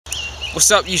What's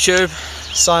up, YouTube?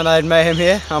 Cyanide Mayhem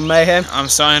here. I'm Mayhem. I'm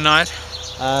Cyanide.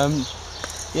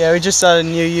 Yeah, we just started a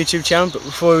new YouTube channel, but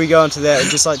before we go on to that, I'd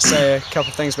just like to say a couple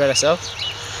of things about ourselves.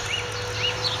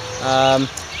 I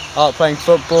like playing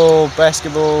football,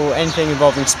 basketball, anything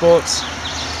involving sports.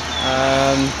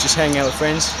 Just hanging out with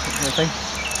friends, anything.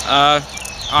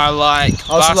 I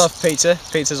also love pizza.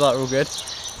 Pizza's like real good.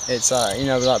 It's you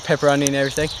know, like pepperoni and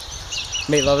everything.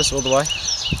 Meat lovers all the way.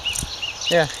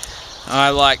 Yeah.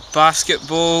 I like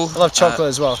basketball. I love chocolate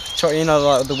as well. You know,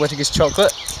 like the Whittaker's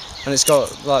chocolate, and it's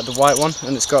got like the white one,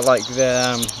 and it's got like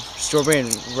the strawberry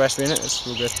and raspberry in it. It's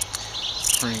real good.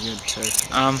 Pretty good too.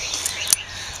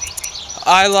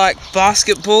 I like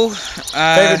basketball.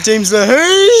 Favorite team's the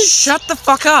who? Shut the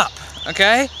fuck up,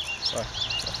 okay? Sorry.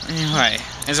 Anyway,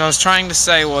 as I was trying to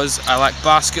say was, I like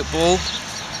basketball,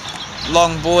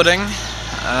 longboarding,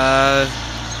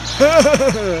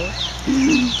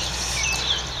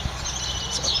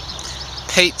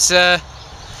 pizza,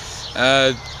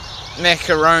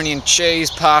 macaroni and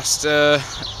cheese, pasta,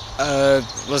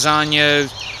 lasagna,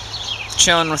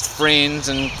 chilling with friends,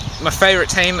 and my favourite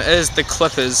team is the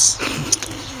Clippers.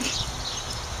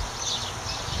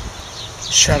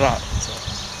 Shut up.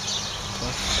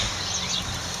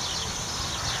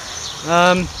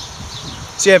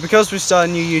 So yeah, because we've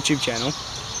started a new YouTube channel,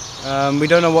 we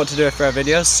don't know what to do for our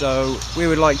videos, so we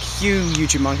would like you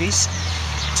YouTube monkeys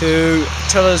to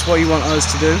tell us what you want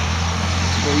us to do,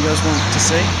 what you guys want to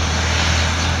see.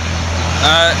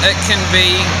 It can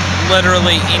be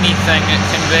literally anything. It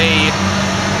can be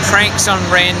pranks on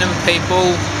random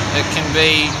people. It can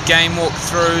be game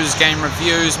walkthroughs, game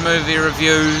reviews, movie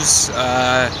reviews.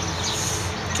 It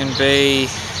can be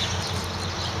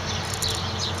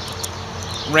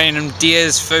random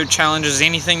dares, food challenges.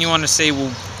 Anything you want to see,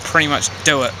 we'll pretty much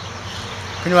do it.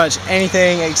 Pretty much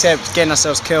anything except getting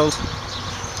ourselves killed.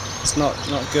 It's not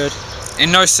good.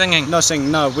 And no singing. No singing.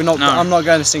 No, we're not. No. I'm not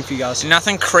going to sing for you guys.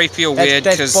 Nothing creepy or weird.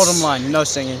 That's bottom line. No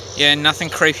singing. Yeah, nothing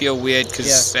creepy or weird,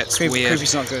 because that's weird.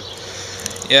 Creepy's not good.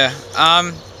 Yeah.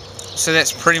 So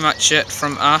that's pretty much it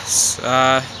from us.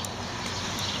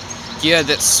 Yeah,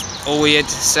 that's all we had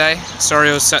to say. Sorry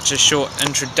it was such a short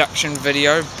introduction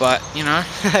video, but you know.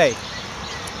 Hey,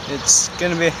 it's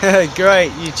gonna be a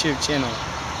great YouTube channel.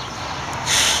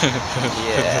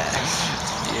 Yeah.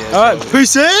 Alright,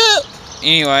 peace out!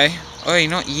 Anyway,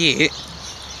 not yet.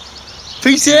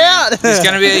 Peace out! There's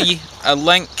gonna be a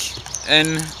link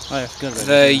in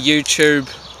the YouTube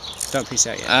Don't peace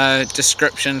out yet.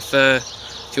 description for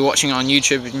if you're watching it on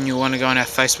YouTube and you want to go on our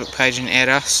Facebook page and add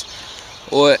us.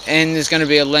 And there's going to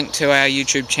be a link to our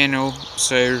YouTube channel,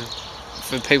 so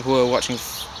for people who are watching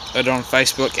it on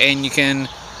Facebook, and you can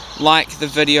like the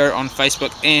video on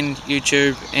Facebook and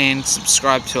YouTube and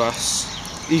subscribe to us.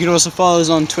 You can also follow us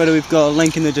on Twitter. We've got a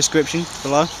link in the description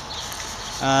below.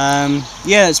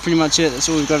 Yeah, that's pretty much it. That's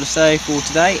all we've got to say for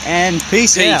today, and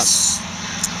peace out.